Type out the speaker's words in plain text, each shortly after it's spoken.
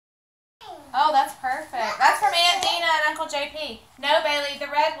Oh, that's perfect. That's from Aunt Dina and Uncle JP. No, Bailey, the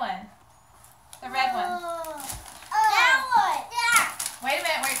red one. The red one. That one. Yeah. Wait a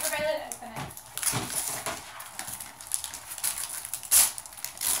minute. Wait for Bailey to open it.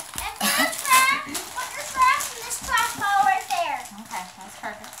 Put this trash and this trash ball right there. Okay, that's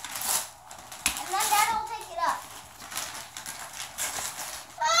perfect. And then Dad will pick it up.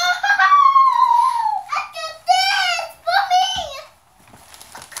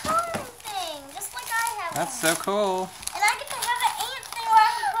 That's so cool. And I get to have an ant thing where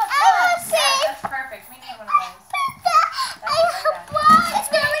I can put bugs. Yeah, that's perfect. We need one of those. It's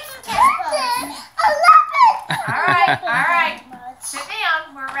where we can catch bugs. I love it. All right. Sit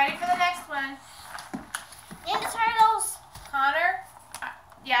down. We're ready for the next one. Ninja Turtles. Connor.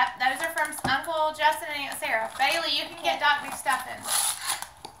 Yeah, those are from Uncle Justin and Aunt Sarah. Bailey, you can get Doc McStuffins.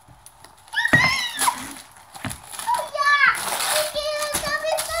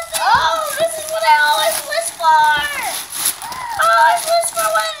 Oh, this is what I always wish for. I always wish for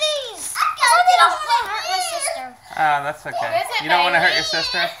one of these. I don't want to hurt my sister. Oh, that's okay. What is it, You don't want to hurt Bailey? your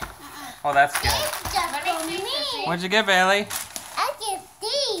sister? Oh, that's good. Let me see. What'd you get, Bailey? I get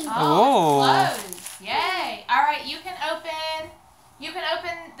these. Oh, it's closed. Yay. All right, you can open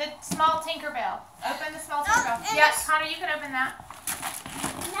the small Tinkerbell. Open the small Tinkerbell. Yes, Connor, you can open that.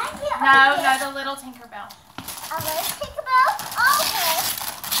 No, the little Tinkerbell. A little Tinkerbell? Okay.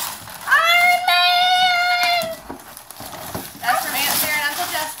 Iron Man! That's from Aunt Sarah and Uncle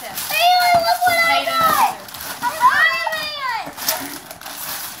Justin. Bailey, look what I Hayden and got! Heather. Iron Man!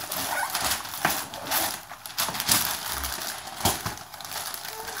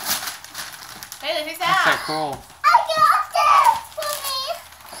 Bailey, who's That's so that? cool. I got this for me!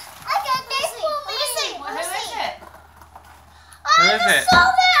 I got this for me! Well, who is it? Who is it? I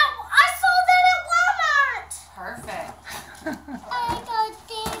saw that at Walmart! Perfect. I got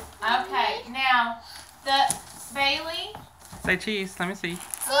this. Okay, now Bailey. Say cheese. Let me see.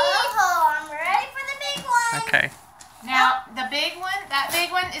 Oh, I'm ready for the big one. Okay. Now the big one, that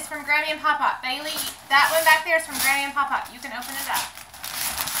big one is from Grammy and Pop Pop. Bailey, that one back there is from Grammy and Pop Pop. You can open it up.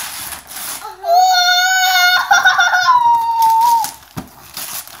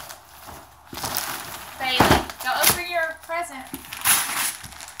 Bailey, go open your present.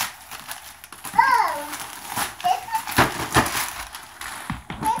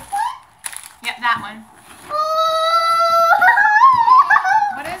 Yep, that one.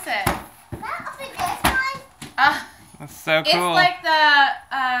 What is it? That's so It's cool. like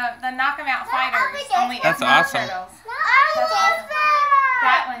the Knock 'em Out Fighters, only it's That's Ninja awesome. Turtles.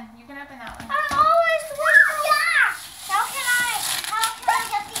 That one, you can open that one.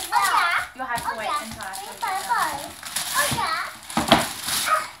 You'll have to wait until I show you that.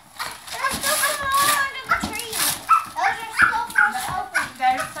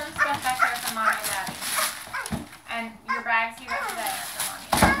 There's some stuff back there for Mommy and Daddy. And your bags you got today are for Mommy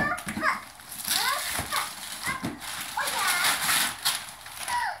and Daddy.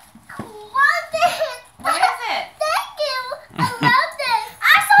 What is it? Thank you. I love this.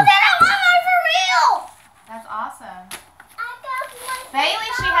 I saw that at Walmart for real. That's awesome. I got one. Bailey,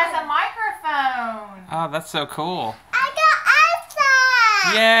 she has a microphone. Oh, that's so cool. I got Elsa.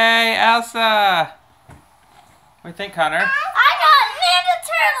 Yay, Elsa. What do you think, Connor? I got Ninja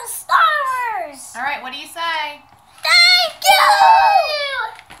Turtle Star Wars. All right, what do you say? Thank you.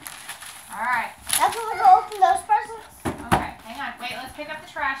 All right. That's when we go open those presents. Okay, hang on. Wait, let's pick up the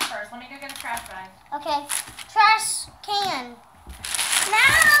trash first. Let me go get a trash bag. Okay. Trash can.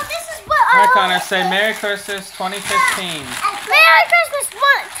 Now this is what All I right, Connor, say Merry Christmas 2015. Merry Christmas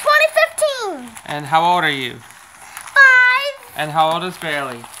 2015. And how old are you? 5, And how old is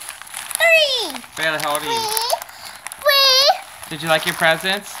Bailey? 3, Bailey, how old are you? 3. Did you like your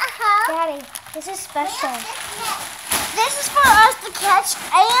presents? Daddy, this is special. This is for us to catch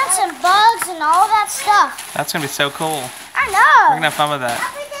ants and bugs and all that stuff. That's going to be so cool. I We're know. going to have fun with that.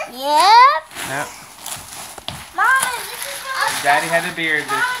 Yep. Yep. Mama, this is for us. Daddy had a beard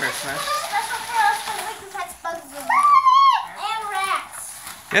this Christmas. This is special for us so we can catch bugs and rats.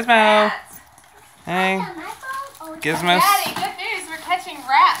 Gizmo. Rats. Hey. Gizmo's, Daddy, good news. We're catching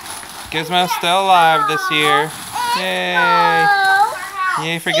rats. Gizmo's still alive this year. Yay.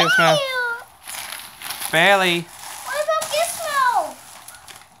 Yay for Gizmo. Bailey.